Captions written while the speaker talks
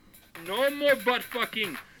No more butt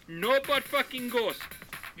fucking. No butt fucking ghost.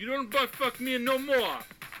 You don't butt fuck me no more.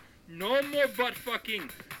 No more butt fucking.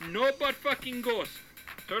 No butt fucking ghost.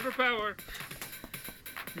 Turtle power.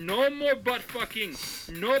 No more butt fucking.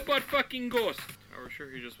 No butt fucking ghost. Are we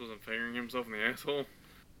sure he just wasn't fingering himself in the asshole?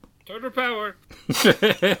 Turtle power.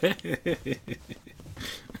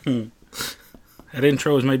 That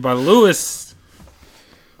intro was made by Lewis,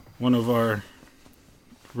 one of our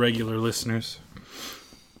regular listeners.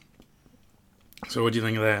 So what do you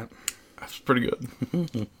think of that? That's pretty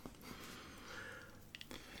good.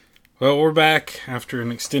 Well, we're back after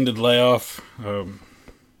an extended layoff.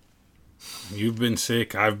 You've been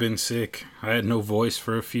sick. I've been sick. I had no voice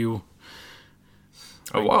for a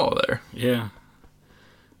while there. Yeah.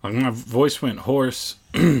 Like my voice went hoarse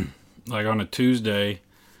like on a Tuesday,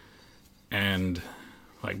 and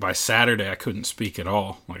like by Saturday I couldn't speak at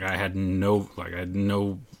all. Like I had no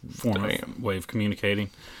form of way of communicating.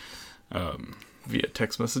 Via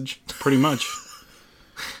text message? Pretty much.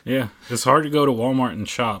 Yeah. It's hard to go to Walmart and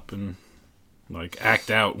shop and like act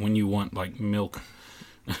out when you want like milk.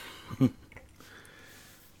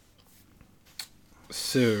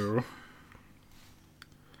 So,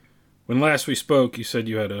 when last we spoke, you said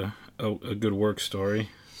you had a good work story.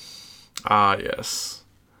 Ah, yes.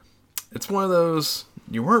 It's one of those,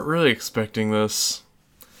 you weren't really expecting this.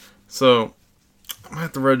 So, I'm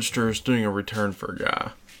at the register doing a return for a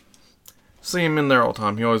guy. See him in there all the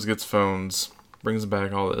time. He always gets phones, brings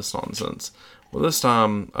back all this nonsense. Well, this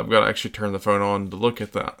time, I've got to actually turn the phone on to look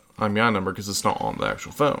at the IMEI number because it's not on the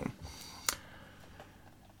actual phone.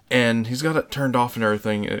 And he's got it turned off and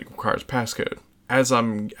everything, and it requires passcode. As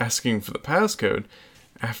I'm asking for the passcode,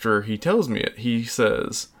 after he tells me it, he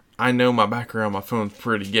says, I know my background on my phone's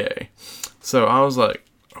pretty gay. So I was like,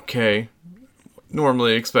 okay,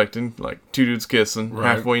 normally expecting, like, two dudes kissing,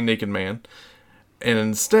 right. Halfway naked man. And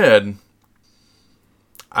instead,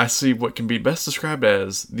 I see what can be best described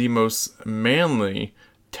as the most manly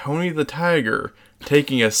Tony the Tiger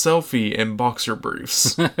taking a selfie in boxer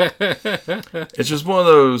briefs. It's just one of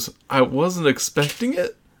those, I wasn't expecting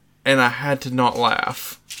it, and I had to not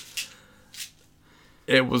laugh.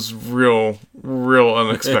 It was real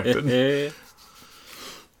unexpected.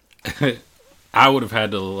 I would have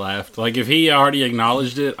had to laugh. Like, if he already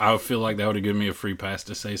acknowledged it, I would feel like that would have given me a free pass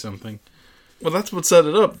to say something. Well, that's what set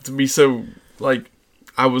it up to be so, like,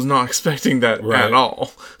 I was not expecting that at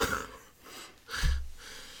all.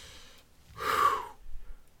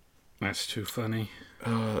 That's too funny.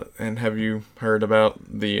 And have you heard about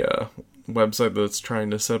the website that's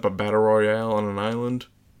trying to set up a battle royale on an island?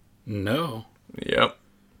 No. Yep.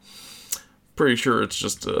 Pretty sure it's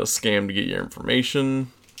just a scam to get your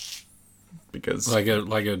information. Because like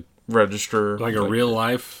a register, like a real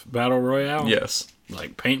life battle royale. Yes.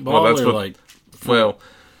 Like paintball Well,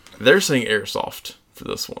 they're saying airsoft for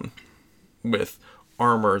this one, with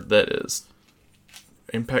armor that is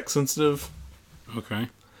impact sensitive. Okay.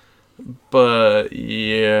 But,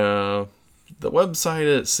 yeah, the website,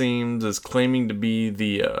 it seems, is claiming to be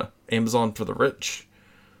the Amazon for the rich.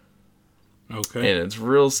 Okay. And it's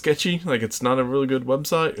real sketchy. Like, it's not a really good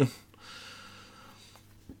website.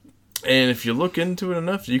 And if you look into it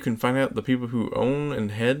enough, you can find out the people who own and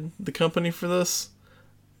head the company for this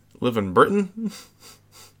live in Britain.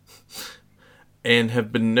 And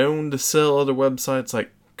have been known to sell other websites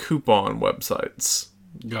like coupon websites.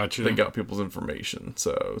 Gotcha. They got people's information.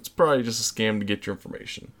 So it's probably just a scam to get your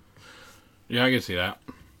information. Yeah, I can see that.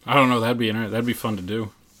 I don't know. That'd be fun to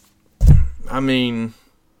do. I mean,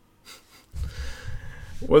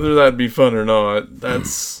 whether that'd be fun or not,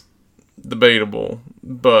 that's debatable.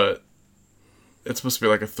 But it's supposed to be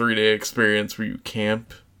like a 3-day experience where you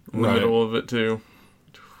camp in the middle of it too.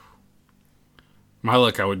 My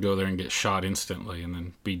luck, I would go there and get shot instantly and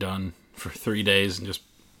then be done for 3 days and just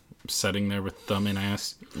sitting there with thumb in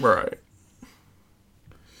ass. Right.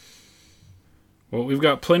 Well, we've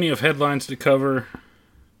got plenty of headlines to cover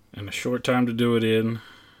and a short time to do it in.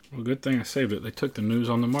 Well, good thing I saved it. They took the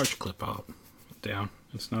news on the March clip out down.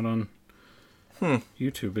 It's not on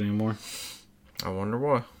YouTube anymore. I wonder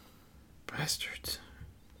why. Bastards.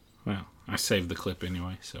 Well, I saved the clip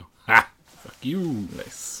anyway, so. Fuck you.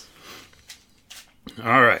 Nice.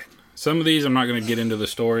 Alright. Some of these I'm not going to get into the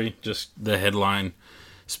story. Just the headline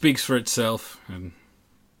speaks for itself. And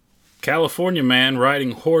California man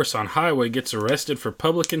riding horse on highway gets arrested for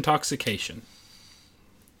public intoxication.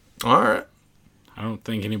 Alright. I don't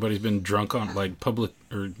think anybody's been drunk on, like, public,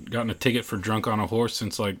 or gotten a ticket for drunk on a horse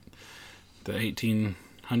since, like, the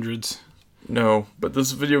 1800s. No, but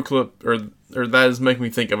this video clip, or that is making me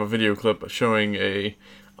think of a video clip showing a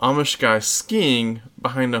Amish guy skiing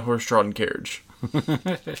behind a horse-drawn carriage.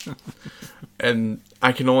 And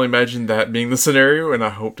I can only imagine that being the scenario, and I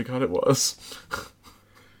hope to God it was.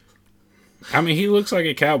 I mean, he looks like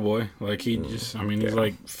a cowboy. Like, he just, I mean, he's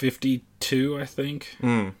like 52, I think.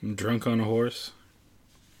 Drunk on a horse.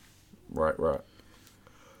 Right.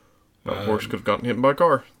 That horse could have gotten hit by a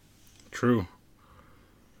car. True.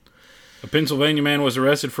 A Pennsylvania man was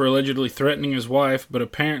arrested for allegedly threatening his wife, but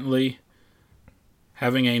apparently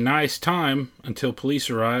having a nice time until police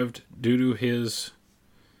arrived due to his...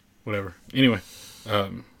 whatever. Anyway,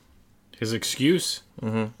 his excuse?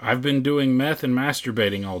 I've been doing meth and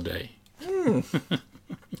masturbating all day.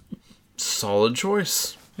 Solid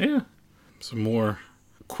choice. Yeah. Some more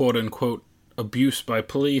quote-unquote abuse by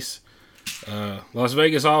police. Las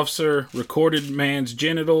Vegas officer recorded man's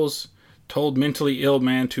genitals, told mentally ill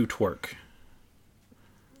man to twerk.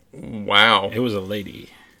 Wow. It was a lady.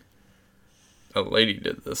 A lady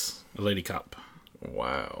did this. A lady cop.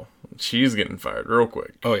 Wow. She's getting fired real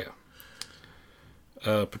quick. Oh,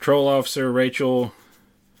 yeah. Patrol officer Rachel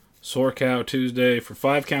Sorkow Tuesday for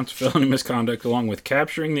 5 counts of felony misconduct, along with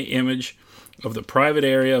capturing the image of the private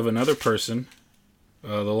area of another person.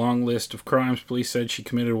 The long list of crimes police said she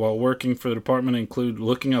committed while working for the department include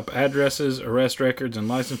looking up addresses, arrest records, and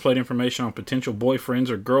license plate information on potential boyfriends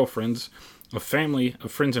or girlfriends of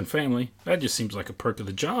friends and family. That just seems like a perk of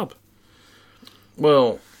the job.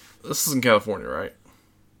 Well, this is in California, right?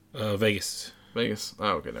 Vegas. Vegas?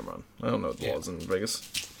 Oh, okay, never mind. I don't know the laws in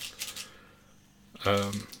Vegas.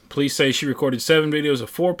 Police say she recorded 7 videos of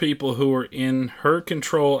 4 people who were in her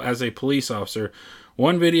control as a police officer.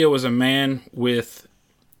 One video was a man with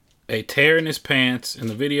a tear in his pants. In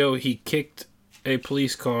the video, he kicked a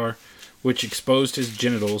police car, which exposed his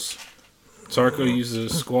genitals. Sarko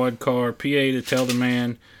uses a squad car PA to tell the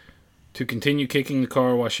man to continue kicking the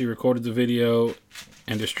car while she recorded the video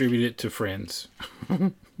and distributed it to friends.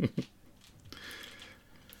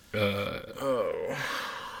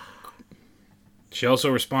 She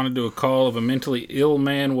also responded to a call of a mentally ill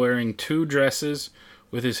man wearing 2 dresses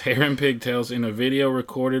with his hair in pigtails. In a video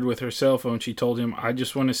recorded with her cell phone, she told him, I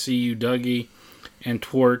just want to see you, Dougie, and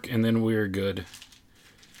twerk, and then we're good.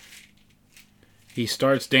 He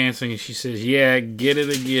starts dancing, and she says, yeah, get it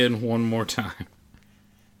again one more time.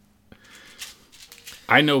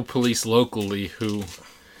 I know police locally who...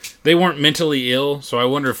 they weren't mentally ill, so I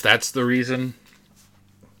wonder if that's the reason.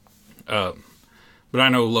 But I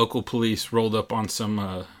know local police rolled up on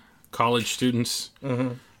some college students.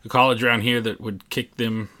 The college around here that would kick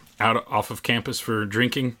them off of campus for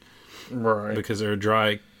drinking. Right. Because they're a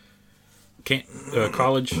dry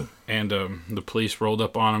college. And the police rolled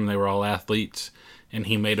up on them. They were all athletes. And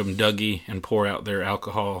he made them Dougie and pour out their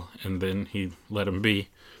alcohol. And then he let them be.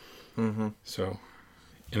 So,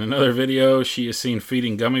 in another video, she is seen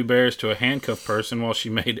feeding gummy bears to a handcuffed person while she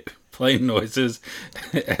made plain noises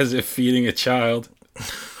as if feeding a child.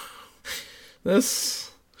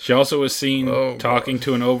 She also was seen talking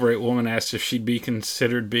to an overweight woman, asked if she'd be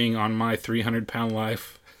considered being on My 300-Pound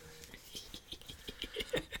Life.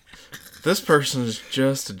 This person is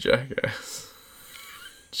just a jackass.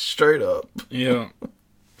 Straight up. Yeah.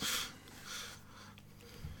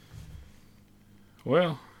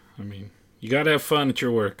 Well, I mean, you gotta have fun at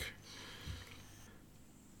your work.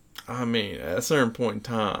 I mean, at a certain point in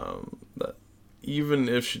time, even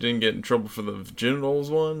if she didn't get in trouble for the genitals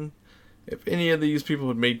one, if any of these people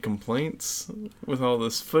had made complaints with all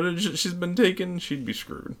this footage that she's been taking, she'd be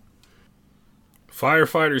screwed.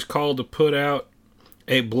 Firefighters called to put out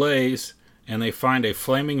a blaze, and they find a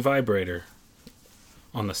flaming vibrator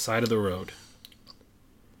on the side of the road.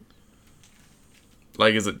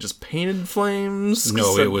 Like, is it just painted flames?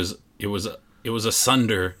 No, it was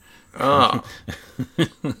asunder. Ah.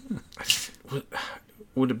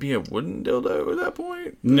 Would it be a wooden dildo at that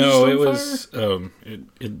point? No, it was.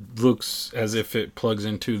 It looks as if it plugs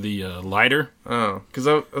into the lighter. Oh, because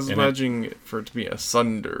I was imagining for it to be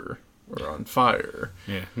asunder or on fire.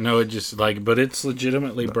 Yeah, no, it just but it's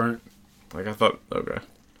legitimately burnt. Like I thought, okay.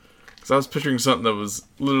 Because I was picturing something that was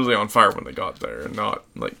literally on fire when they got there, and not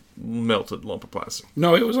like melted lump of plastic.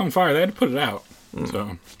 No, it was on fire. They had to put it out.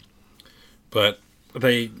 So, but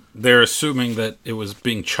they're assuming that it was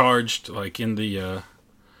being charged, like in the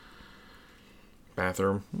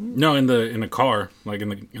bathroom. No, in the car, like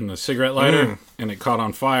in the cigarette lighter, and it caught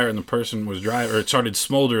on fire, and the person was driving, or it started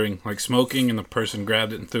smoldering, like smoking, and the person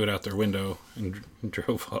grabbed it and threw it out their window and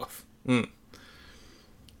drove off.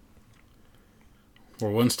 We're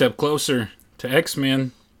one step closer to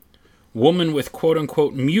X-Men. Woman with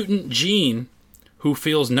quote-unquote mutant gene who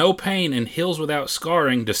feels no pain and heals without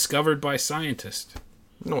scarring, discovered by scientists.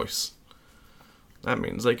 Nice. That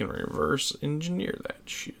means they can reverse engineer that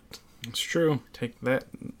shit. It's true. Take that.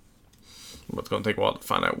 Well, it's going to take a while to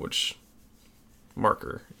find out which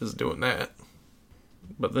marker is doing that.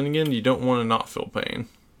 But then again, you don't want to not feel pain.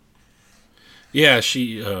 Yeah,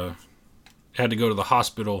 she had to go to the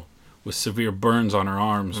hospital with severe burns on her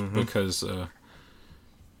arms because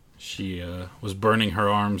she was burning her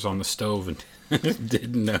arms on the stove and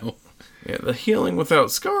didn't know. Yeah, the healing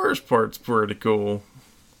without scars part's pretty cool.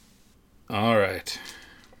 All right.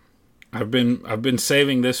 I've been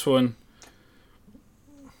saving this one.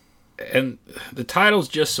 And the title's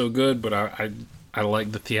just so good, but I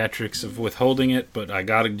like the theatrics of withholding it, but I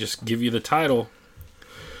gotta just give you the title.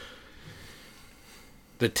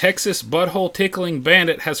 The Texas butthole tickling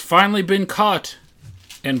bandit has finally been caught,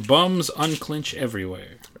 and bums unclench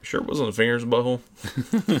everywhere. Sure it wasn't a finger's butthole?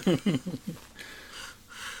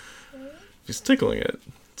 He's tickling it.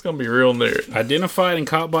 It's gonna be real near. Identified and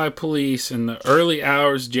caught by police in the early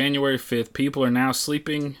hours, January 5th, people are now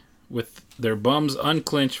sleeping with their bums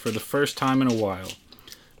unclenched for the first time in a while.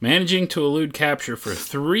 Managing to elude capture for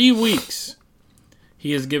 3 weeks,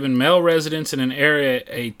 he has given male residents in an area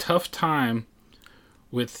a tough time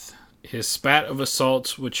with his spat of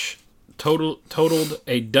assaults, which totaled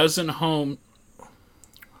a dozen homes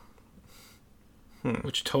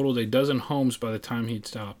by the time he'd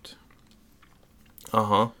stopped.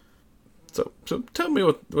 Uh-huh. So tell me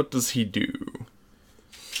what does he do?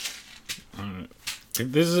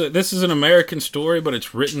 This is an American story, but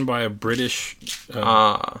it's written by a British.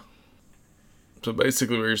 So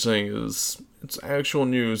basically, what you're saying is it's actual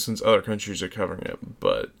news since other countries are covering it,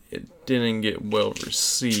 but it didn't get well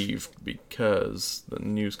received because the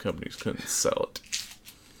news companies couldn't sell it.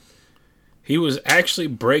 He was actually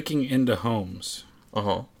breaking into homes.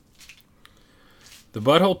 Uh-huh. The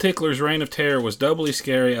butthole tickler's reign of terror was doubly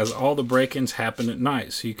scary as all the break-ins happened at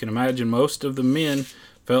night, so you can imagine most of the men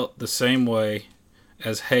felt the same way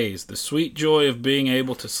as Hayes. The sweet joy of being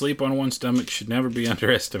able to sleep on one's stomach should never be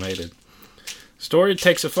underestimated. The story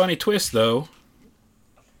takes a funny twist, though,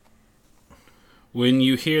 when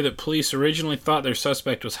you hear that police originally thought their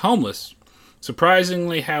suspect was homeless.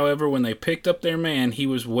 Surprisingly, however, when they picked up their man, he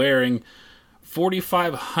was wearing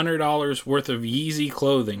 $4,500 worth of Yeezy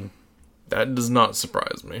clothing. That does not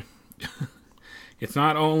surprise me. It's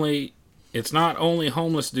not only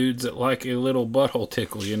homeless dudes that like a little butthole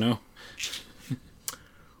tickle, you know?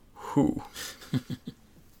 Who?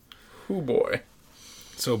 Who boy?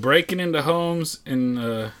 So breaking into homes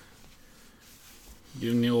and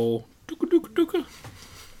getting the old dooka.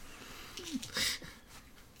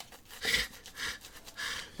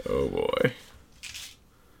 Oh boy.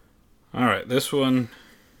 Alright, this one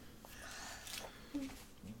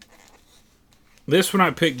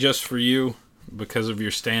I picked just for you because of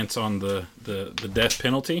your stance on the death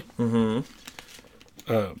penalty. Mm-hmm.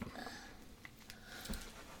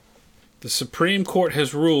 The Supreme Court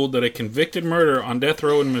has ruled that a convicted murderer on death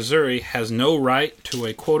row in Missouri has no right to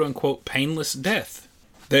a quote-unquote painless death.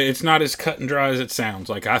 It's not as cut and dry as it sounds.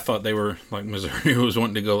 Like, I thought they were, like, Missouri was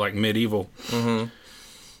wanting to go, like, medieval.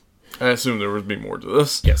 Mm-hmm. I assumed there would be more to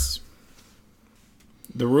this. Yes.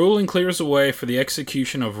 The ruling clears the way for the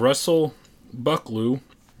execution of Russell Bucklew,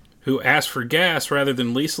 who asked for gas rather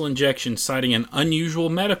than lethal injection, citing an unusual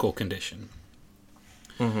medical condition.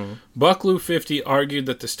 Mm-hmm. Bucklew, 50, argued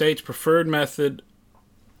that the state's preferred method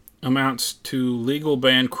amounts to legal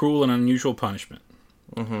ban cruel and unusual punishment.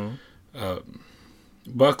 Mm-hmm.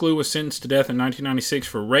 Bucklew was sentenced to death in 1996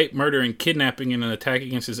 for rape, murder, and kidnapping in an attack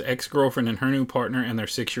against his ex-girlfriend and her new partner and their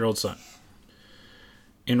 6-year-old son.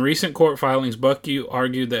 In recent court filings, Bucklew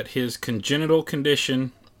argued that his congenital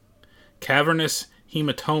condition, cavernous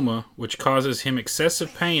hematoma, which causes him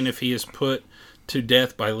excessive pain if he is put to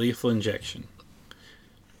death by lethal injection.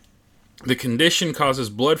 The condition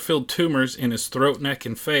causes blood-filled tumors in his throat, neck,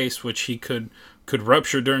 and face, which he could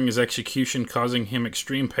rupture during his execution, causing him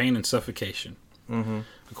extreme pain and suffocation. Mm-hmm.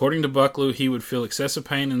 According to Bucklew, he would feel excessive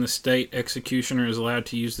pain, and the state executioner is allowed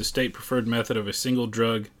to use the state-preferred method of a single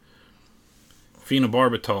drug,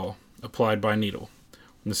 phenobarbital, applied by needle.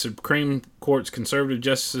 When the Supreme Court's conservative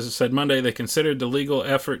justices said Monday they considered the legal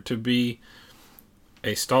effort to be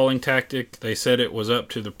a stalling tactic. They said it was up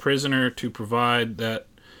to the prisoner to provide that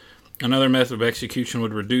another method of execution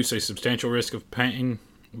would reduce a substantial risk of pain,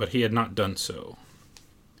 but he had not done so.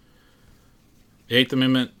 The Eighth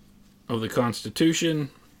Amendment of the Constitution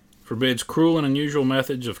forbids cruel and unusual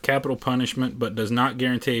methods of capital punishment, but does not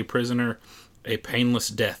guarantee a prisoner a painless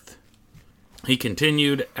death. He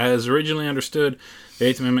continued, as originally understood, the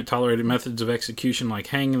Eighth Amendment tolerated methods of execution like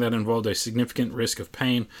hanging that involved a significant risk of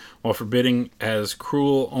pain, while forbidding as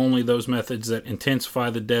cruel only those methods that intensify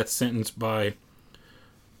the death sentence by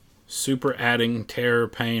super adding terror,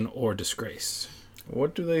 pain, or disgrace.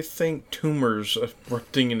 What do they think tumors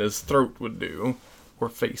erupting in his throat would do? Or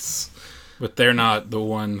face? But they're not the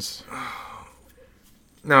ones.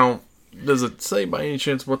 Now, does it say by any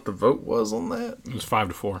chance what the vote was on that? It was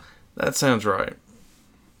 5-4. That sounds right.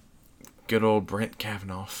 Good old Brent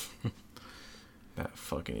Kavanaugh. That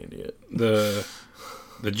fucking idiot. The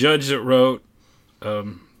judge that wrote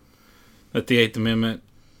that the Eighth Amendment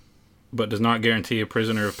but does not guarantee a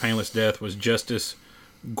prisoner of painless death was Justice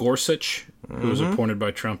Gorsuch, who was appointed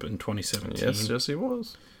by Trump in 2017. Yes, he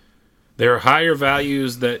was. There are higher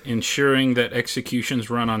values that ensuring that executions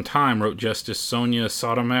run on time, wrote Justice Sonia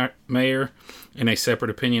Sotomayor in a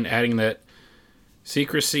separate opinion, adding that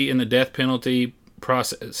secrecy in the death penalty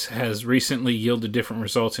process has recently yielded different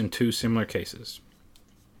results in 2 similar cases.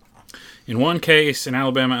 In one case, in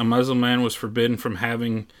Alabama, a Muslim man was forbidden from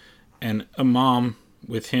having an imam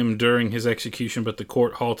with him during his execution, but the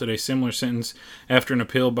court halted a similar sentence after an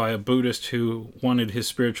appeal by a Buddhist who wanted his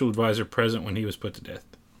spiritual advisor present when he was put to death.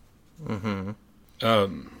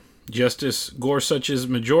 Justice Gorsuch's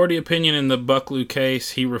majority opinion in the Bucklew case,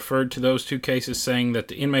 he referred to those 2 cases, saying that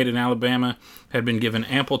the inmate in Alabama had been given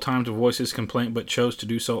ample time to voice his complaint, but chose to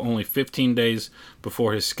do so only 15 days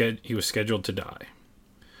before he was scheduled to die.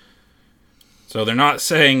 So they're not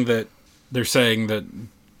saying that, they're saying that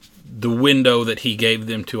the window that he gave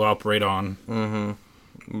them to operate on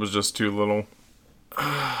It was just too little.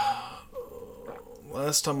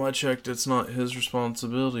 Last time I checked, it's not his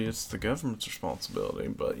responsibility, it's the government's responsibility.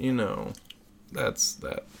 But, you know, that's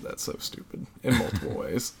so stupid in multiple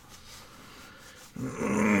ways.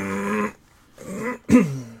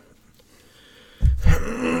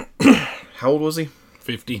 How old was he?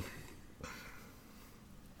 50.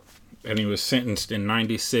 And he was sentenced in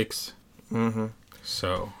 96.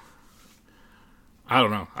 So, I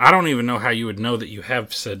don't know. I don't even know how you would know that you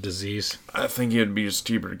have said disease. I think it'd be just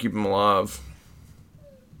cheaper to keep him alive.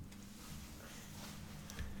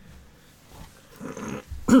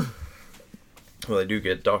 Well, they do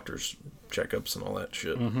get doctors' checkups and all that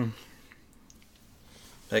shit.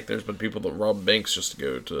 Heck, there's been people that rob banks just to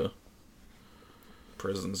go to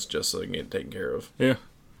prisons just so they can get taken care of. Yeah.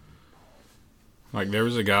 Like, there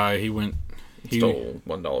was a guy, he Stole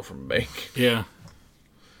 $1 from a bank. Yeah.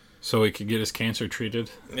 So he could get his cancer treated.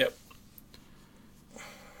 Yep.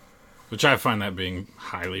 Which I find that being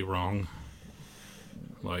highly wrong.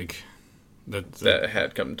 Like, That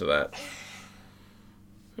had come to that.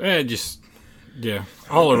 Yeah,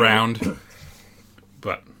 all around.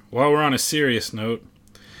 But while we're on a serious note,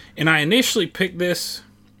 and I initially picked this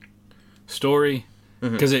story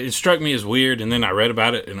because it struck me as weird, and then I read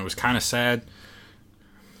about it, and it was kind of sad.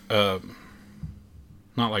 Not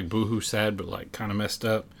like boohoo sad, but like kind of messed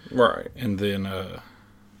up. Right. And then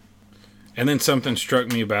something struck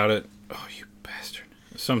me about it. Oh, you bastard!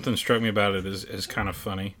 Something struck me about it as kind of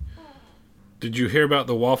funny. Did you hear about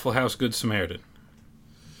the Waffle House Good Samaritan?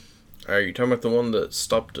 Are you talking about the one that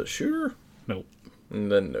stopped a shooter? Nope.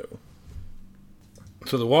 And then no.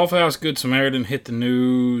 So the Waffle House Good Samaritan hit the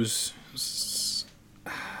news,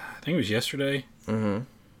 I think it was yesterday. And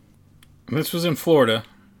this was in Florida.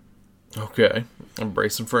 Okay. I'm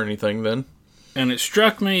bracing for anything then. And it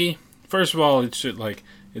struck me, first of all, it's like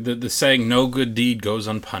the saying, no good deed goes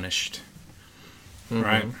unpunished.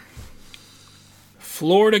 Right?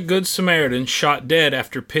 Florida Good Samaritan shot dead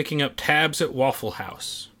after picking up tabs at Waffle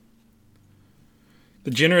House. The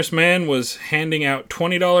generous man was handing out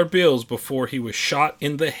 $20 bills before he was shot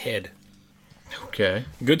in the head. Okay.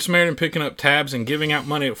 Good Samaritan picking up tabs and giving out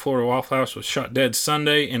money at Florida Waffle House was shot dead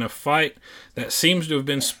Sunday in a fight that seems to have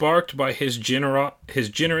been sparked by his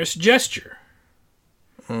generous gesture.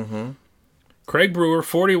 Craig Brewer,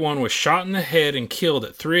 41, was shot in the head and killed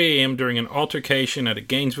at 3 a.m. during an altercation at a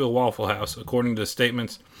Gainesville Waffle House, according to the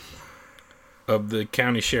statements of the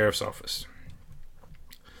county sheriff's office.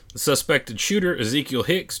 The suspected shooter, Ezekiel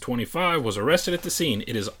Hicks, 25, was arrested at the scene.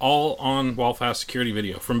 It is all on Waffle House security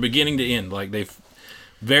video from beginning to end. Like, they've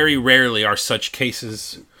very rarely are such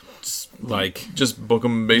cases like just book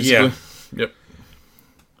them basically. Yeah. Yep.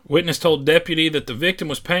 Witness told deputy that the victim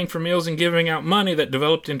was paying for meals and giving out money that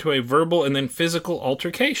developed into a verbal and then physical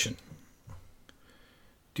altercation.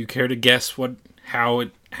 Do you care to guess how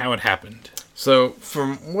it happened? So,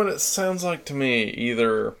 from what it sounds like to me,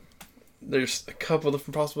 either there's a couple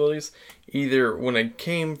different possibilities. Either when it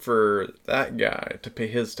came for that guy to pay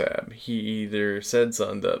his tab, he either said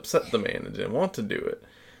something to upset the man and didn't want to do it,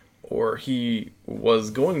 or he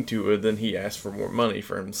was going to, and then he asked for more money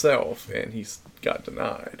for himself, and he got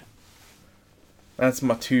denied. That's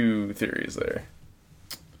my 2 theories there.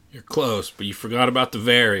 You're close, but you forgot about the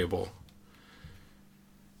variable.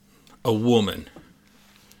 a woman.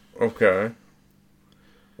 Okay.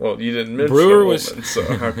 Well, you didn't mention Brewer a woman, was so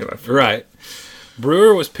how can I forget? right.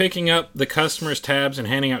 Brewer was picking up the customers' tabs and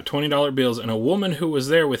handing out $20 bills, and a woman who was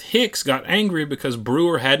there with Hicks got angry because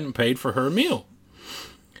Brewer hadn't paid for her meal.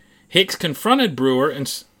 Hicks confronted Brewer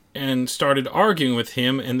and started arguing with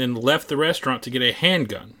him, and then left the restaurant to get a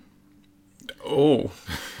handgun. Oh.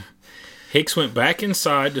 Hicks went back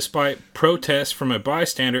inside despite protests from a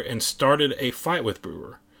bystander and started a fight with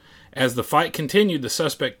Brewer. As the fight continued, the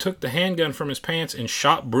suspect took the handgun from his pants and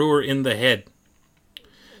shot Brewer in the head.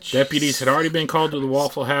 Deputies had already been called to the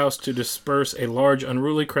Waffle House to disperse a large,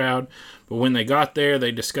 unruly crowd, but when they got there,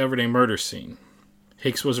 they discovered a murder scene.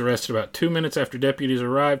 Hicks was arrested about 2 minutes after deputies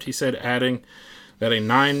arrived, he said, adding that a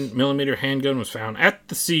 9mm handgun was found at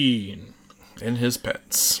the scene. And his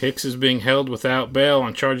pets. Hicks is being held without bail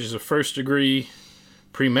on charges of first-degree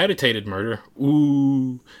premeditated murder,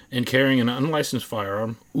 ooh, and carrying an unlicensed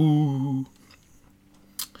firearm, ooh.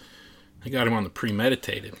 They got him on the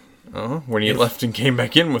premeditated. When he left and came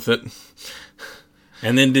back in with it.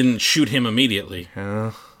 And then didn't shoot him immediately.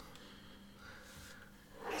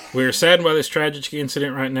 We are saddened by this tragic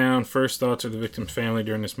incident right now, and first thoughts of the victim's family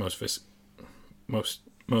during this most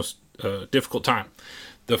difficult time.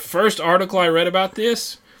 The first article I read about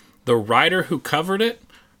this, the writer who covered it,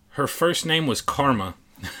 her first name was Karma.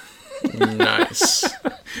 Nice.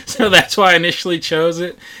 So that's why I initially chose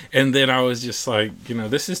it, and then I was just like,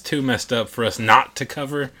 this is too messed up for us not to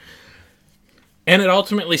cover. And it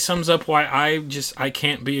ultimately sums up why I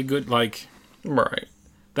can't be a good, Right.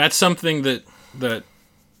 That's something that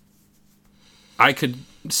I could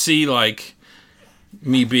see,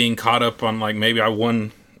 me being caught up on, maybe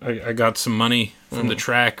I got some money from the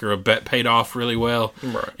track, or a bet paid off really well.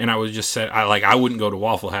 Right. And I was just said, I wouldn't go to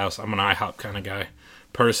Waffle House. I'm an IHOP kind of guy,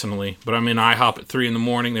 personally. But I'm in IHOP at 3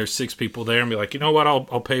 a.m. There's 6 people there, and be like, you know what? I'll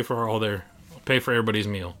pay for I'll pay for everybody's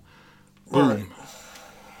meal. Boom. Right.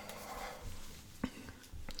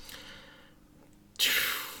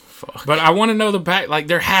 Fuck. But I want to know the back.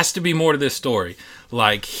 There has to be more to this story.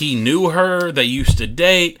 He knew her, they used to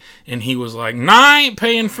date, and he was like, nah, I ain't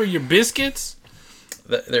paying for your biscuits.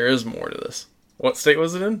 There is more to this. What state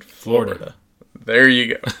was it in? Florida. There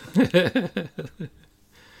you go.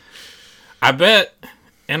 I bet,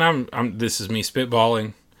 and I'm this is me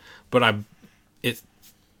spitballing, but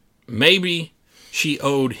maybe she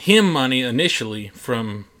owed him money initially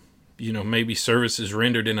from, maybe services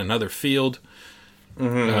rendered in another field.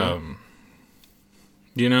 Mm-hmm.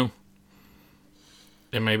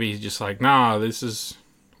 And maybe he's just like, nah,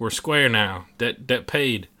 we're square now. Debt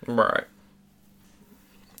paid. Right.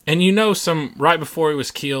 And right before he was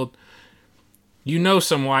killed,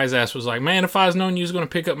 some wise ass was like, man, if I was known you was going to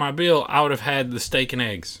pick up my bill, I would have had the steak and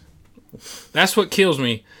eggs. That's what kills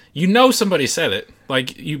me. Somebody said it.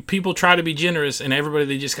 People try to be generous, and everybody,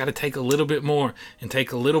 they just got to take a little bit more and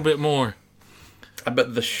take a little bit more. I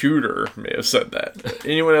bet the shooter may have said that.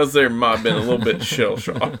 Anyone else there might have been a little bit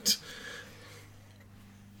shell-shocked.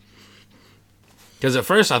 Because at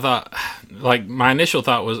first I thought, my initial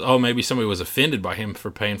thought was, oh, maybe somebody was offended by him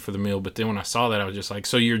for paying for the meal. But then when I saw that, I was just like,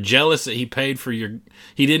 so you're jealous that he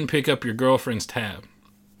didn't pick up your girlfriend's tab.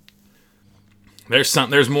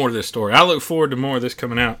 There's more to this story. I look forward to more of this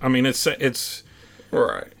coming out. I mean, it's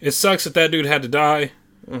right. It sucks that dude had to die.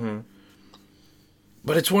 Mm-hmm.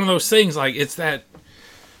 But it's one of those things, it's that,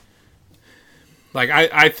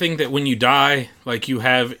 I think that when you die, you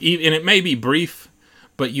have, and it may be brief,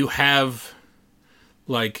 but you have,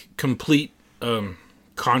 complete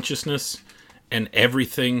consciousness, and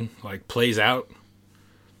everything, plays out,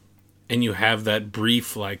 and you have that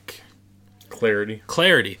brief,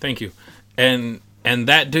 Clarity, thank you. And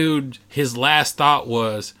that dude, his last thought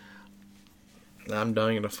was, I'm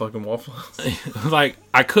dying in a fucking Waffle House.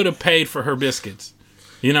 I could have paid for her biscuits.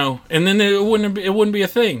 And then it wouldn't be a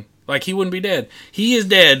thing. He wouldn't be dead. He is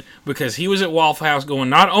dead because he was at Waffle House going,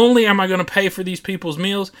 not only am I going to pay for these people's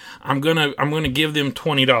meals, I'm going to give them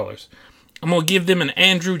 $20. I'm going to give them an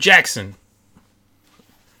Andrew Jackson.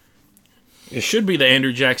 It should be the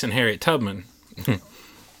Andrew Jackson Harriet Tubman.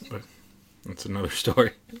 But that's another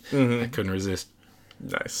story. Mm-hmm. I couldn't resist.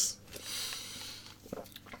 Nice.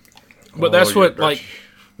 But that's what,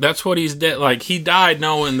 that's what he's dead. He died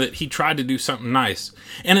knowing that he tried to do something nice.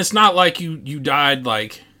 And it's not like you died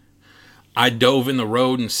I dove in the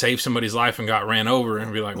road and saved somebody's life and got ran over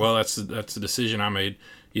and be like, well, that's the decision I made.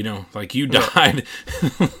 You died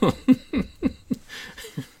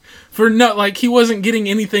for he wasn't getting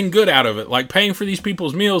anything good out of it. Paying for these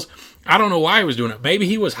people's meals, I don't know why he was doing it. Maybe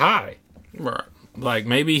he was high. Right.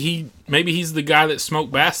 Maybe he's the guy that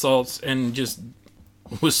smoked bath salts and just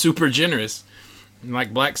was super generous.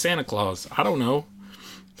 Like Black Santa Claus. I don't know.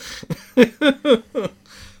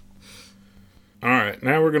 All right,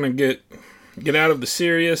 now we're gonna get out of the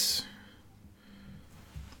serious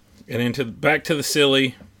and into back to the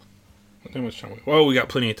silly. How much time? Well, we got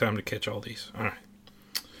plenty of time to catch all these. All right.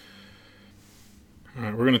 All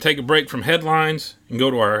right, we're gonna take a break from headlines and go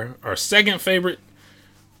to our second favorite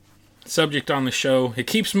subject on the show. It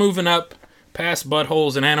keeps moving up past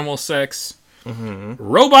buttholes and animal sex.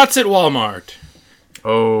 Robots at Walmart.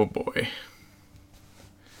 Oh boy.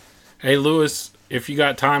 Hey Lewis, if you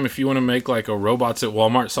got time, if you want to make like a Robots at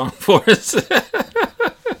Walmart song for us.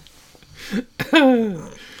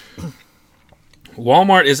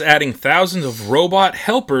 Walmart is adding thousands of robot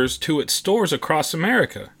helpers to its stores across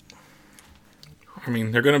America. I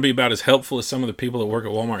mean, they're going to be about as helpful as some of the people that work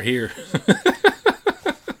at Walmart here.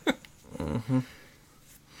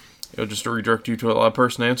 It'll just redirect you to a live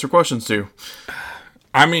person to answer questions to.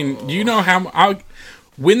 I mean, you know how...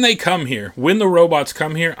 when they come here, when the robots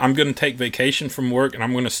come here, I'm going to take vacation from work and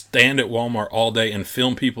I'm going to stand at Walmart all day and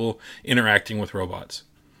film people interacting with robots.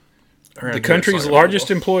 The country's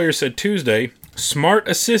largest employer said Tuesday, smart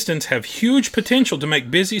assistants have huge potential to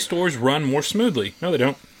make busy stores run more smoothly. No, they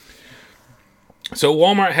don't. So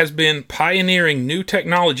Walmart has been pioneering new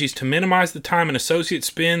technologies to minimize the time an associate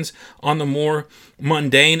spends on the more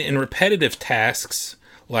mundane and repetitive tasks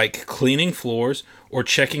like cleaning floors or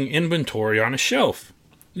checking inventory on a shelf.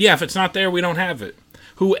 Yeah, if it's not there, we don't have it.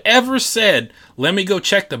 Whoever said, let me go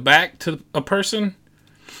check the back to a person,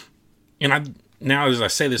 and now as I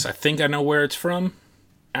say this, I think I know where it's from.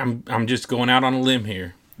 I'm just going out on a limb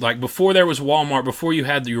here. Like before there was Walmart, before you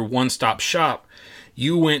had your one-stop shop,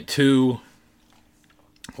 you went to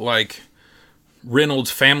like Reynolds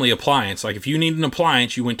Family Appliance. Like if you need an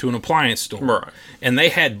appliance, you went to an appliance store. Right. And they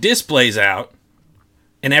had displays out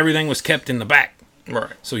and everything was kept in the back.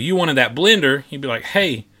 Right. So you wanted that blender, you'd be like,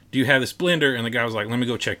 hey, do you have this blender? And the guy was like, let me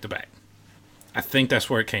go check the back. I think that's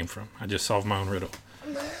where it came from. I just solved my own riddle.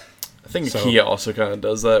 I think IKEA also kind of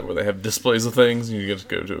does that, where they have displays of things, and you just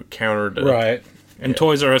go to a counter to... Right. And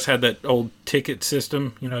Toys R Us had that old ticket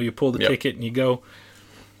system. You know, you pull the ticket and you go.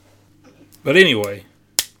 But anyway,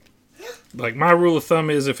 like my rule of thumb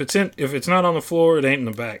is if it's not on the floor, it ain't in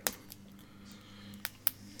the back.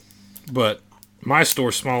 But my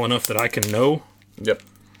store's small enough that I can know. Yep.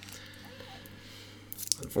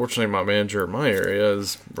 Unfortunately, my manager in my area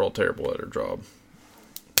is real terrible at her job.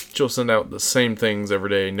 She'll send out the same things every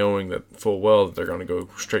day, knowing that full well that they're going to go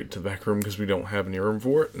straight to the back room because we don't have any room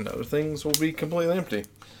for it, and other things will be completely empty.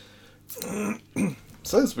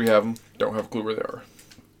 Says we have them, don't have a clue where they are.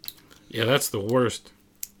 Yeah, that's the worst.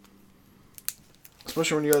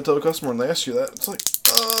 Especially when you got to tell the customer and they ask you that. It's like,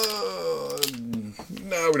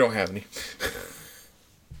 no, we don't have any.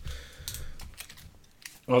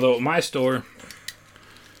 Although at my store,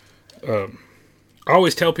 I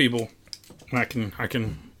always tell people, and I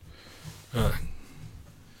can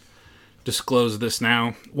disclose this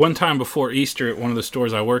now. One time before Easter at one of the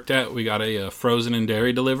stores I worked at, we got a frozen and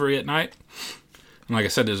dairy delivery at night. And like I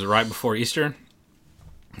said, it was right before Easter.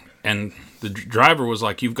 And the driver was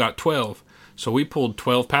like, you've got 12. So we pulled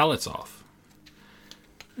 12 pallets off.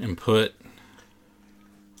 And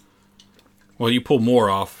you pull more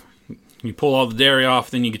off. You pull all the dairy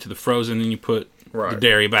off, then you get to the frozen, then you put the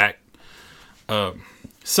dairy back.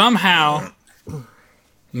 Somehow,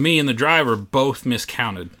 me and the driver both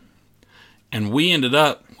miscounted. And we ended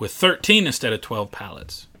up with 13 instead of 12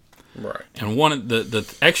 pallets. Right. And one of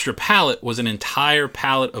the extra pallet was an entire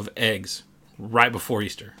pallet of eggs right before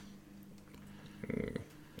Easter.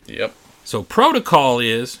 Yep. So protocol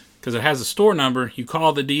is, because it has a store number, you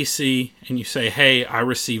call the DC and you say, hey, I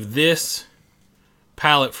received this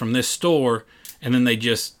pallet from this store, and then they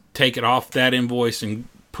just take it off that invoice and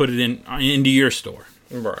put it into your store.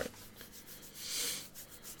 Right.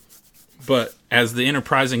 But as the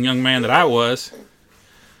enterprising young man that I was,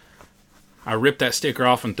 I ripped that sticker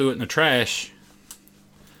off and threw it in the trash.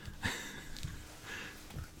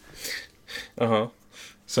 Uh-huh.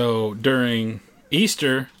 So during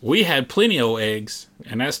Easter, we had plenty of eggs,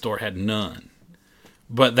 and that store had none.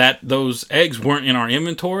 But those eggs weren't in our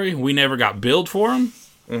inventory. We never got billed for them.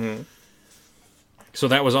 Mm-hmm. So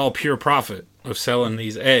that was all pure profit of selling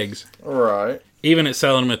these eggs. Right. Even at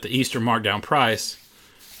selling them at the Easter markdown price,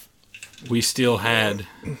 we still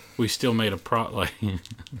made a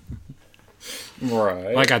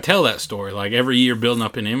Right. Like I tell that story, like every year building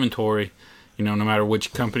up in inventory, you know, no matter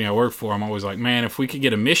which company I work for, I'm always like, man, if we could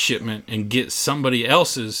get a missed shipment and get somebody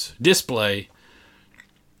else's display,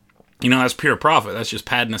 you know, that's pure profit. That's just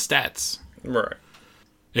padding the stats. Right.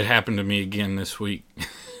 It happened to me again this week.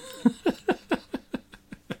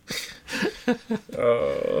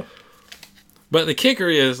 But the kicker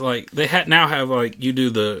is, like, they now have, like, you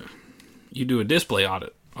do a display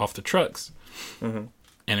audit off the trucks. Mm-hmm.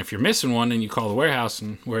 And if you're missing one, then you call the warehouse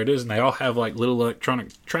and where it is, and they all have, like, little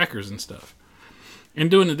electronic trackers and stuff. And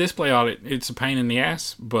doing the display audit, it's a pain in the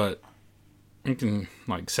ass, but it can,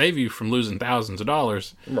 like, save you from losing thousands of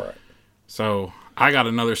dollars. Right. So I got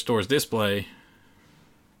another store's display,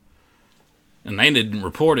 and they didn't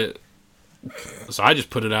report it. So I just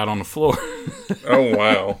put it out on the floor. Oh,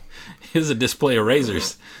 wow. Here's a display of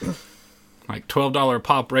razors. Like $12 a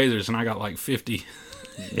pop razors, and I got like 50.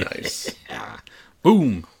 Nice.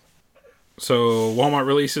 Boom. So Walmart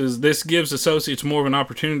releases, this gives associates more of an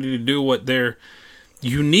opportunity to do what they're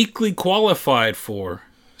uniquely qualified for.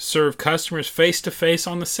 Serve customers face-to-face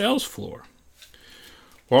on the sales floor.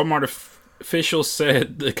 Walmart officials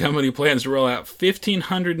said the company plans to roll out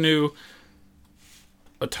 1,500 new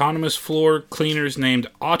autonomous floor cleaners named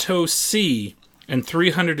Auto C and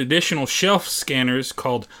 300 additional shelf scanners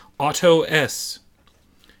called Auto S.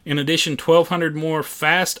 In addition, 1,200 more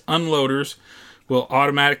fast unloaders will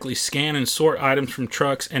automatically scan and sort items from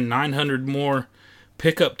trucks, and 900 more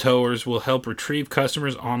pickup towers will help retrieve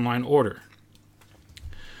customers' online order.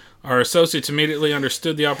 Our associates immediately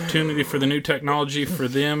understood the opportunity for the new technology for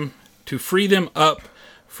them to free them up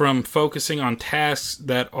from focusing on tasks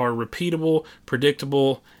that are repeatable,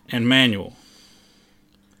 predictable, and manual.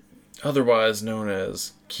 Otherwise known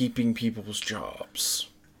as keeping people's jobs.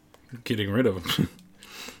 Getting rid of them.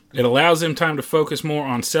 It allows them time to focus more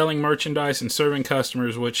on selling merchandise and serving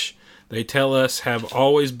customers, which they tell us have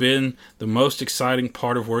always been the most exciting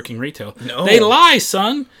part of working retail. No. They lie,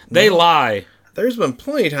 son. They lie. There's been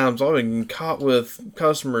plenty of times I've been caught with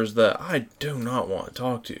customers that I do not want to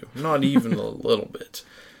talk to. Not even a little bit.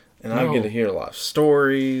 And I get to hear a lot of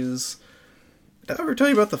stories. Did I ever tell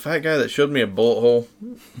you about the fat guy that showed me a bullet hole?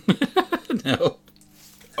 No.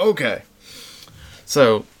 Okay.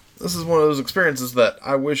 So, this is one of those experiences that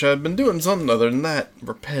I wish I had been doing something other than that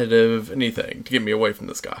repetitive anything to get me away from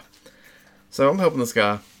this guy. So, I'm helping this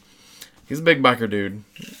guy. He's a big biker dude.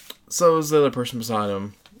 So is the other person beside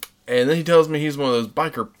him. And then he tells me he's one of those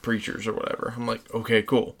biker preachers or whatever. I'm like, okay,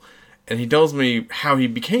 cool. And he tells me how he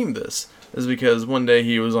became this. Is because one day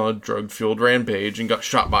he was on a drug-fueled rampage and got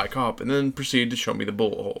shot by a cop, and then proceeded to show me the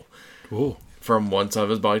bullet hole. Ooh. From one side of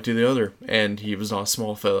his body to the other. And he was not a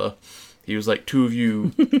small fella. He was like two of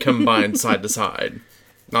you combined side to side.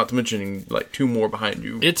 Not to mention like two more behind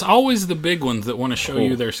you. It's always the big ones that want to show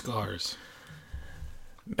you their scars.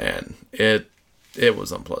 Man, it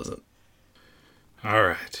was unpleasant. All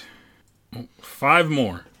right. 5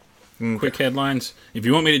 more. Okay. Quick headlines. If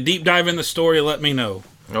you want me to deep dive in the story, let me know.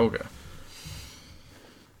 Okay.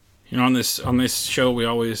 You know, on this show,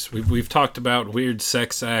 we've talked about weird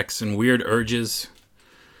sex acts and weird urges,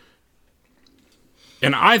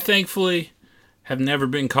 and I thankfully have never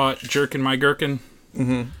been caught jerking my gherkin.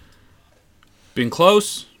 Mm-hmm. Been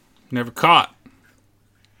close, never caught.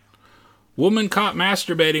 Woman caught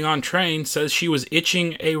masturbating on train says she was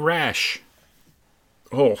itching a rash.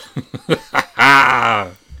 Oh.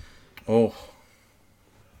 Oh.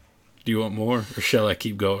 Do you want more, or shall I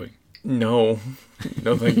keep going? No.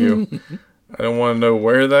 No, thank you. I don't want to know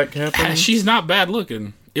where that happened. She's not bad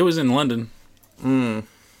looking. It was in London. I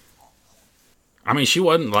mean, she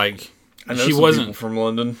wasn't like... I know some people from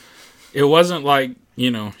London. It wasn't like,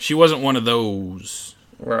 you know, she wasn't one of those.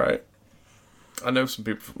 Right. I know some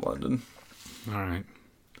people from London. All right.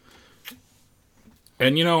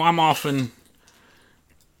 And, you know, I'm often...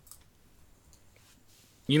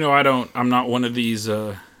 You know, I'm not one of these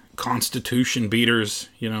Constitution beaters,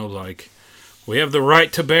 you know, like... We have the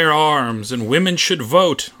right to bear arms, and women should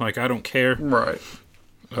vote. Like, I don't care. Right.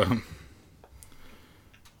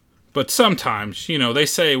 But sometimes, you know, they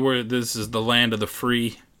say this is the land of the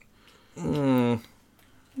free. That's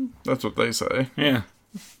what they say. Yeah.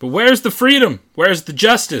 But where's the freedom? Where's the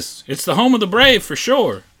justice? It's the home of the brave, for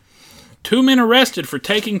sure. 2 men arrested for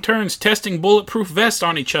taking turns testing bulletproof vests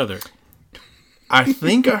on each other. I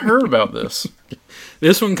think I heard about this.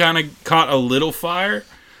 This one kind of caught a little fire.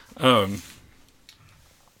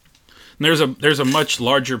 There's a much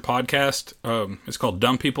larger podcast. It's called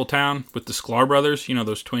Dumb People Town with the Sklar brothers. You know,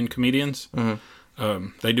 those twin comedians. Mm-hmm.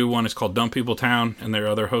 They do one. It's called Dumb People Town, and their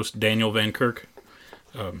other host Daniel Van Kirk.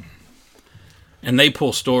 And they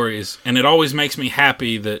pull stories, and it always makes me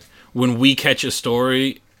happy that when we catch a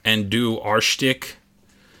story and do our shtick,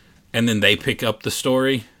 and then they pick up the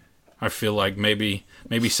story. I feel like maybe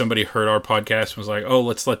somebody heard our podcast and was like, "Oh,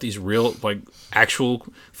 let's let these real, like, actual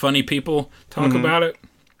funny people talk about it."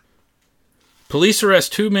 Police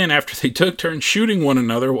arrest 2 men after they took turns shooting one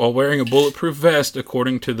another while wearing a bulletproof vest,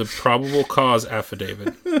 according to the probable cause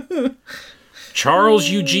affidavit. Charles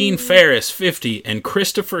Eugene Ferris, 50, and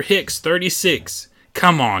Christopher Hicks, 36.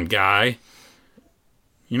 Come on, guy.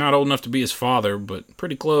 You're not old enough to be his father, but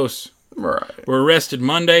pretty close. Right. Were arrested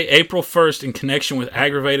Monday, April 1st, in connection with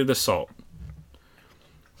aggravated assault.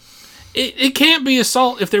 It can't be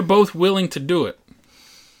assault if they're both willing to do it.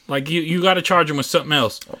 Like, you got to charge them with something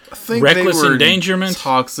else. I think Reckless they were endangerment.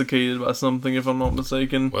 Intoxicated by something, if I'm not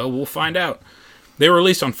mistaken. Well, we'll find out. They were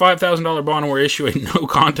released on $5,000 bond and were issued a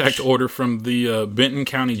no-contact order from the Benton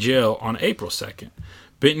County Jail on April 2nd.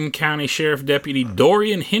 Benton County Sheriff Deputy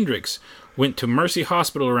Dorian Hendricks went to Mercy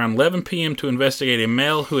Hospital around 11 p.m. to investigate a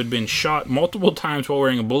male who had been shot multiple times while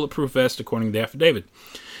wearing a bulletproof vest, according to the affidavit.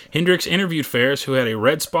 Hendricks interviewed Ferris, who had a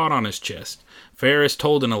red spot on his chest. Ferris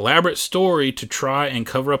told an elaborate story to try and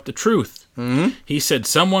cover up the truth. Mm-hmm. He said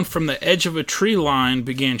someone from the edge of a tree line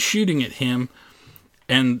began shooting at him,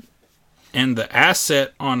 and the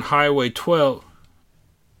asset on Highway 12...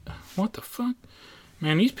 What the fuck?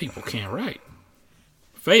 Man, these people can't write.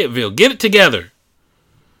 Fayetteville, get it together!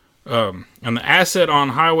 And the asset on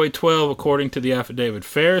Highway 12, according to the affidavit.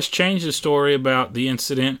 Ferris changed his story about the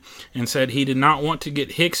incident and said he did not want to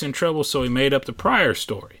get Hicks in trouble, so he made up the prior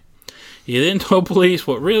story. He then told police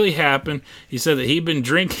what really happened. He said that he'd been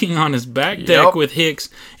drinking on his back deck with Hicks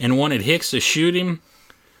and wanted Hicks to shoot him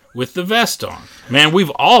with the vest on. Man,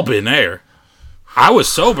 we've all been there. I was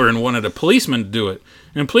sober and wanted a policeman to do it,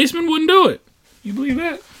 and a policeman wouldn't do it. You believe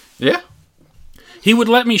that? Yeah. He would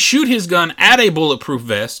let me shoot his gun at a bulletproof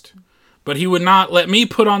vest, but he would not let me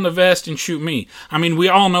put on the vest and shoot me. I mean, we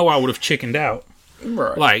all know I would have chickened out.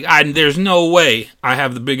 Right. Like, there's no way I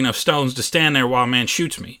have the big enough stones to stand there while a man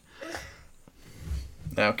shoots me.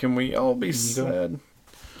 Now, can we all be sad?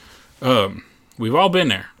 We've all been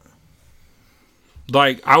there.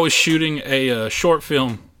 Like, I was shooting a short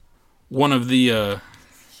film. One of the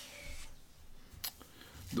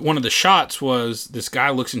shots was this guy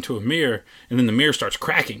looks into a mirror, and then the mirror starts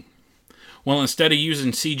cracking. Well, instead of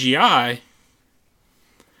using CGI,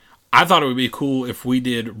 I thought it would be cool if we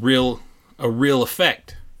did a real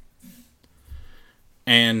effect.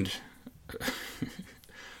 And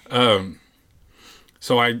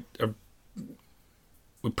so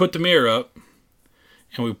we put the mirror up,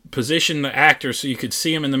 and we positioned the actor so you could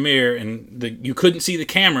see him in the mirror, and you couldn't see the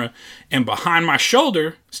camera. And behind my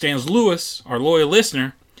shoulder stands Lewis, our loyal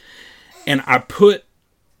listener, and I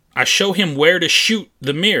show him where to shoot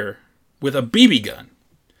the mirror with a BB gun.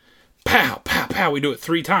 Pow, pow, pow. We do it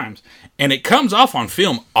 3 times, and it comes off on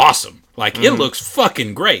film awesome. Like, it looks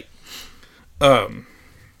fucking great. So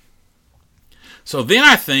then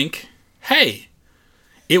I think, hey,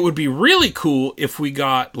 it would be really cool if we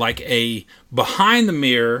got like a behind the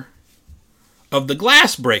mirror of the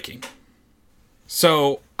glass breaking.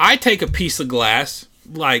 So I take a piece of glass,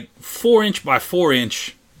 like 4" by 4",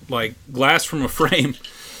 like glass from a frame,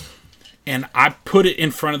 and I put it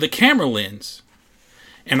in front of the camera lens.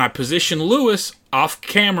 And I position Lewis off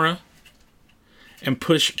camera and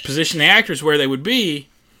position the actors where they would be.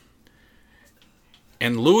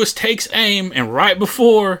 And Lewis takes aim, and right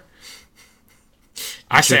before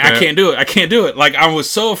I say, I can't do it. Like, I was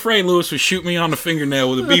so afraid Lewis would shoot me on the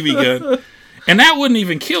fingernail with a BB gun. And that wouldn't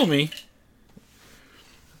even kill me.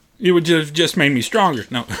 It would just made me stronger.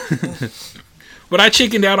 No. But I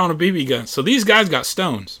chickened out on a BB gun. So these guys got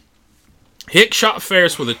stones. Hicks shot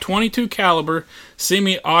Ferris with a .22 caliber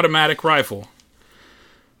semi-automatic rifle.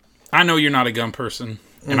 I know you're not a gun person.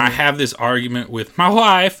 And I have this argument with my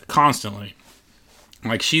wife constantly.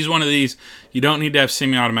 Like, she's one of these, you don't need to have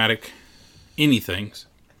semi-automatic anythings.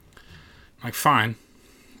 Like, fine,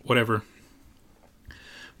 whatever.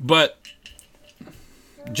 But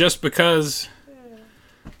just because,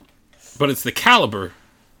 but it's the caliber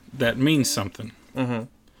that means something. Mm-hmm.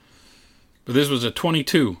 But this was a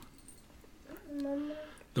 .22.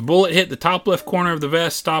 The bullet hit the top left corner of the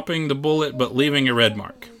vest, stopping the bullet but leaving a red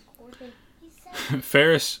mark.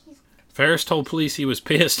 Ferris told police he was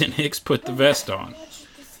pissed, and Hicks put the vest on.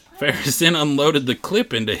 Ferris then unloaded the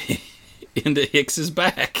clip into Hicks's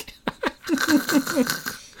back.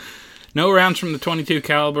 No rounds from the .22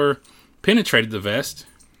 caliber penetrated the vest.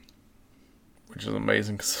 Which is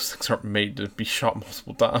amazing, because those things aren't made to be shot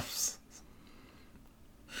multiple times.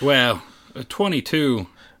 Well, a .22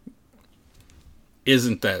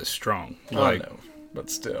 isn't that strong. Like, I know, but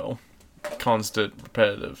still. Constant,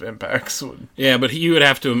 repetitive impacts would... Yeah, but you would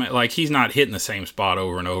have to... Like, he's not hitting the same spot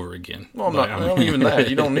over and over again. Well, not even that.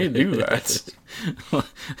 You don't need to do that.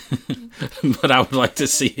 But I would like to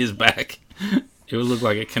see his back. It would look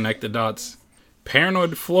like it connect the dots.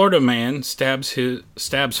 Paranoid Florida man stabs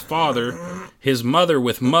father, his mother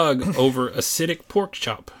with mug over acidic pork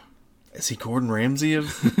chop. Is he Gordon Ramsay of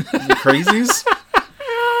the crazies?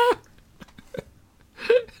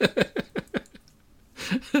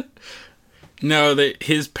 No,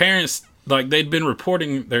 his parents, like, they'd been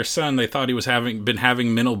reporting their son. They thought he was been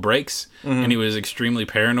having mental breaks, and he was extremely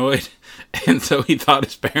paranoid, and so he thought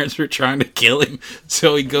his parents were trying to kill him.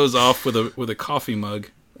 So he goes off with a coffee mug.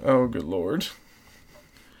 Oh, good Lord!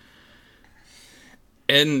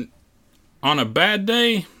 And on a bad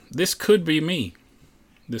day, this could be me.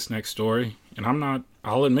 This next story, and I'm not.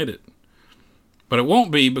 I'll admit it, but it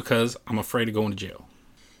won't be because I'm afraid of going to jail.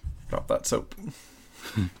 Drop that soap.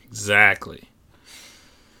 Exactly.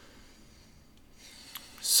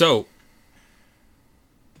 So,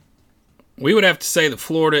 we would have to say that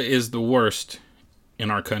Florida is the worst in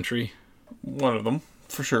our country. One of them,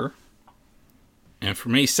 for sure. And for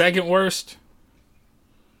me, second worst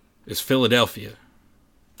is Philadelphia.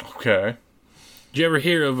 Okay. Did you ever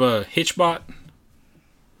hear of Hitchbot?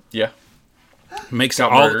 Yeah. Makes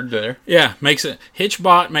Got it all murdered there. Yeah,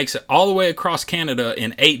 Hitchbot makes it all the way across Canada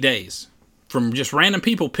in 8 days. From just random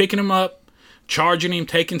people picking him up, charging him,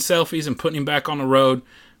 taking selfies, and putting him back on the road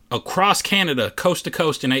across Canada, coast to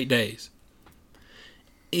coast in 8 days.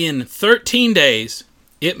 In 13 days,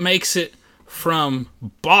 it makes it from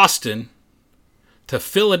Boston to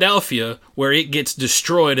Philadelphia, where it gets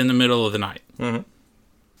destroyed in the middle of the night. Mm-hmm.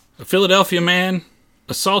 A Philadelphia man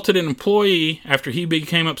assaulted an employee after he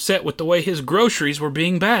became upset with the way his groceries were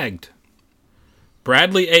being bagged.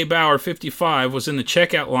 Bradley A. Bauer, 55, was in the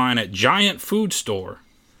checkout line at Giant Food Store.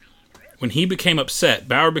 When he became upset,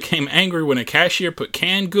 Bauer became angry when a cashier put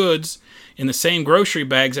canned goods in the same grocery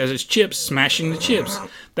bags as his chips, smashing the chips.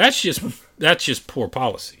 That's just poor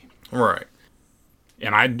policy. Right.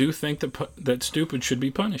 And I do think that stupid should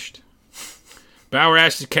be punished. Bauer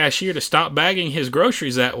asked the cashier to stop bagging his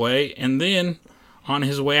groceries that way, and then, on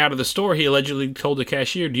his way out of the store, he allegedly told the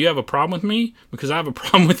cashier, "Do you have a problem with me? Because I have a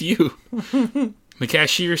problem with you." The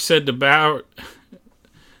cashier said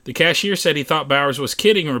he thought Bowers was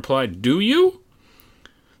kidding and replied, "Do you?"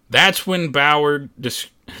 That's when Bauer,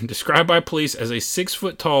 described by police as a 6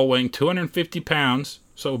 foot tall, weighing 250 pounds,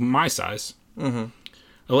 so my size,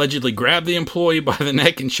 allegedly grabbed the employee by the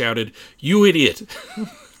neck and shouted, "You idiot."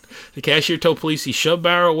 The cashier told police he shoved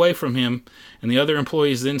Bauer away from him, and the other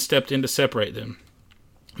employees then stepped in to separate them.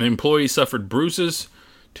 The employee suffered bruises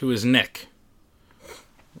to his neck.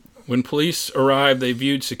 When police arrived, they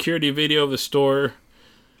viewed security video of the store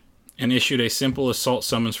and issued a simple assault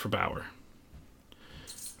summons for Bauer.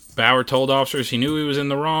 Bauer told officers he knew he was in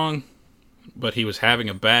the wrong, but he was having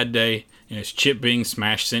a bad day, and his chip being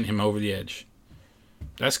smashed sent him over the edge.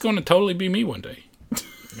 That's going to totally be me one day.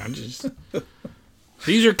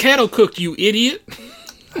 These are kettle cooked, you idiot.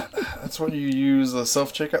 That's what you use the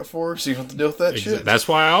self-checkout for, so you don't have to deal with that shit? That's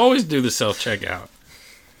why I always do the self-checkout.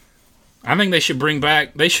 I think they should bring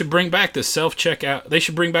back the self-checkout. They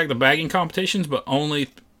should bring back the bagging competitions, but only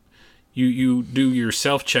you do your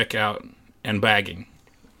self-checkout and bagging.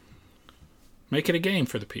 Make it a game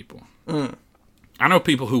for the people. I know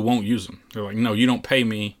people who won't use them. They're like, "No, you don't pay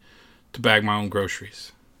me to bag my own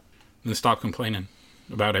groceries." Then stop complaining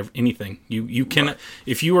about anything. You cannot,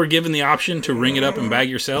 if you are given the option to ring it up and bag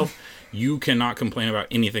yourself, you cannot complain about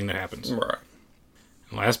anything that happens. Right.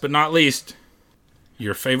 And last but not least,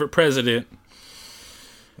 your favorite president.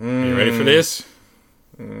 Are you ready for this?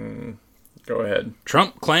 Go ahead.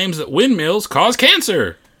 Trump claims that windmills cause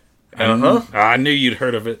cancer. I knew you'd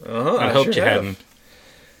heard of it. I hoped you hadn't.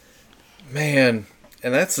 Man,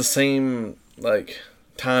 and that's the same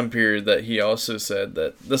time period that he also said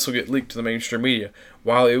that this will get leaked to the mainstream media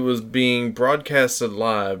while it was being broadcasted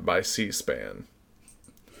live by C-SPAN.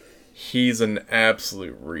 He's an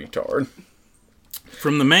absolute retard.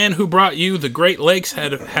 From the man who brought you the Great Lakes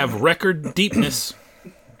have record deepness,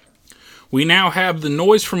 we now have the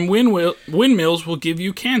noise from windmills will give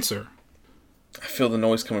you cancer. I feel the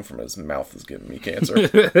noise coming from his mouth is giving me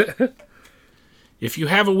cancer. If you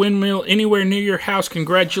have a windmill anywhere near your house,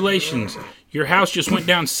 congratulations. Your house just went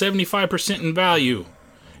down 75% in value.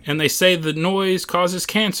 And they say the noise causes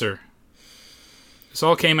cancer. This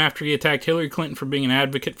all came after he attacked Hillary Clinton for being an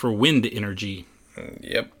advocate for wind energy.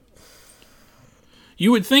 Yep.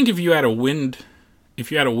 You would think if you had a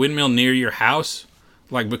windmill near your house,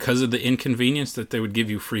 like because of the inconvenience, that they would give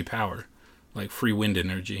you free power, like free wind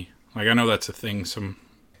energy. Like I know that's a thing.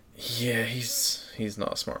 Yeah, he's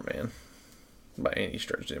not a smart man by any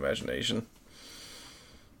stretch of the imagination.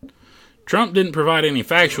 Trump didn't provide any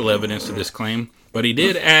factual evidence to this claim, but he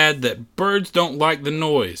did add that birds don't like the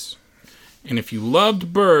noise. And if you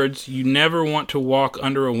loved birds, you never want to walk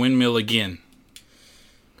under a windmill again.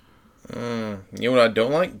 You know what I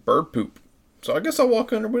don't like? Bird poop. So I guess I'll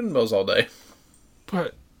walk under windmills all day.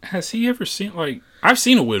 But has he ever seen, like, I've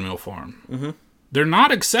seen a windmill farm. Mm-hmm. They're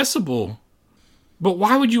not accessible. But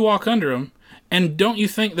why would you walk under them? And don't you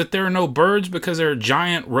think that there are no birds because there are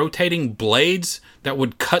giant rotating blades that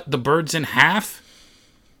would cut the birds in half?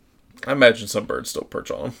 I imagine some birds still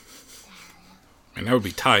perch on them. And that would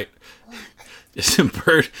be tight. It's a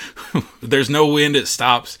bird. There's no wind. It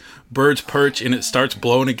stops. Birds perch and it starts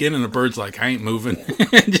blowing again. And the bird's like, I ain't moving.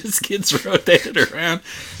 It just gets rotated around.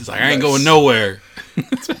 He's like, I ain't going nowhere.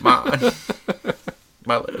 It's mine.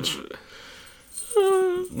 My ledge.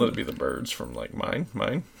 Let it be the birds from, like,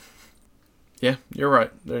 mine. Yeah, you're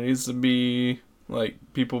right. There needs to be, like,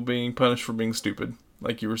 people being punished for being stupid.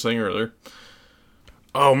 Like you were saying earlier.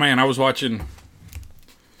 Oh, man. I was watching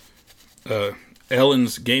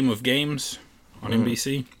Ellen's Game of Games on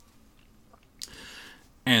NBC.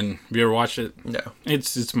 And have you ever watched it? No.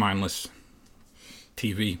 It's mindless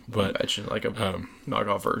TV, but I imagine like a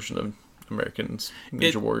knockoff version of American's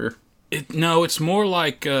Ninja Warrior. No, it's more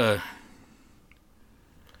like it's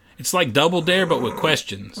like Double Dare, but with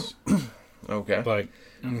questions. Okay.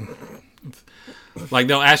 Like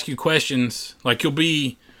they'll ask you questions. Like you'll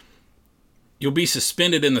be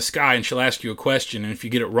suspended in the sky, and she'll ask you a question, and if you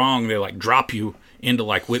get it wrong, they like drop you into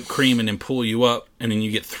like whipped cream and then pull you up, and then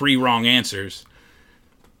you get 3 wrong answers.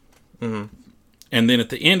 Mm-hmm. And then at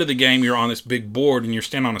the end of the game, you're on this big board, and you're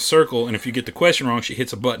standing on a circle, and if you get the question wrong, she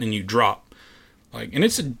hits a button and you drop. And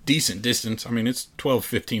it's a decent distance. I mean, it's 12,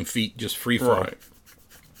 15 feet, just free fall. Right.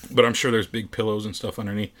 But I'm sure there's big pillows and stuff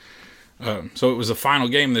underneath. So it was the final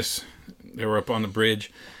game. They were up on the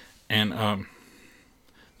bridge, and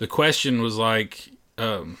the question was like,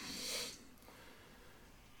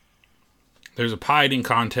 there's a pie eating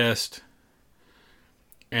contest,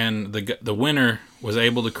 and the winner was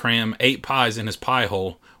able to cram 8 pies in his pie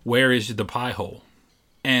hole. Where is the pie hole?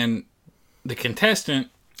 And the contestant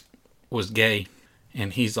was gay,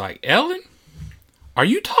 and he's like, Ellen, are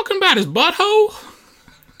you talking about his butthole?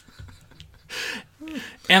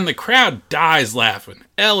 And the crowd dies laughing.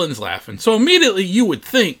 Ellen's laughing. So immediately you would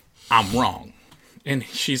think, I'm wrong. And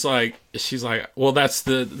she's like, well, that's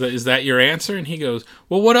is that your answer? And he goes,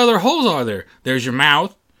 well, what other holes are there? There's your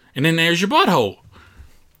mouth, and then there's your butthole.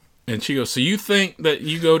 And she goes, so you think that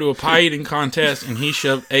you go to a pie eating contest and he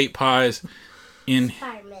shoved 8 pies in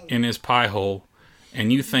his pie hole,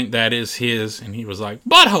 and you think that is his? And he was like,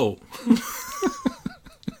 butthole.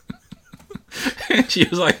 And she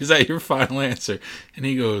was like, is that your final answer? And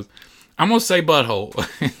he goes, I'm going to say butthole.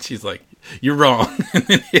 And she's like, you're wrong. And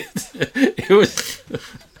then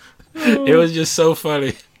it was just so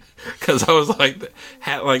funny. Because I was like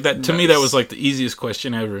that. To me, that was like the easiest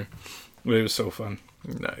question ever. But it was so fun.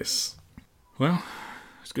 Nice. Well,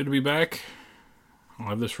 it's good to be back. I'll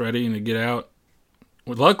have this ready and to get out.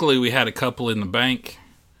 Well, luckily, we had a couple in the bank.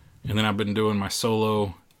 And then I've been doing my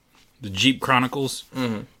solo, the Jeep Chronicles.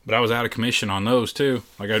 Mm-hmm. But I was out of commission on those, too.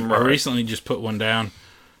 I recently just put one down.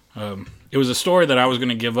 It was a story that I was going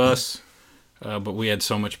to give us. But we had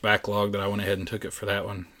so much backlog that I went ahead and took it for that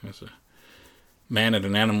one. It was a man at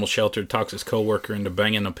an animal shelter talks his coworker into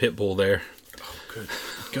banging a pit bull there. Oh, good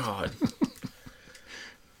God.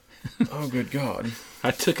 Oh, good God. I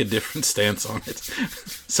took a different stance on it.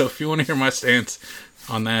 So if you want to hear my stance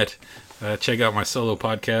on that, check out my solo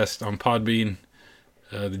podcast on Podbean,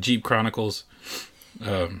 the Jeep Chronicles.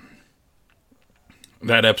 That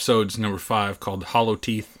episode's number 5 called Hollow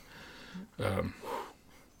Teeth.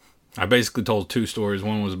 I basically told 2 stories.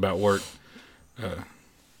 One was about work.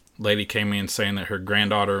 Lady came in saying that her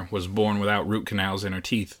granddaughter was born without root canals in her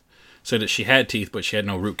teeth. Said that she had teeth, but she had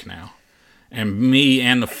no root canal. And me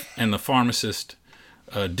and the pharmacist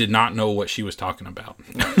did not know what she was talking about.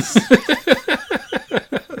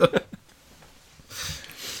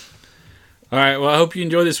 All right, well, I hope you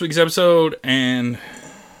enjoyed this week's episode, and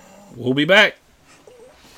we'll be back.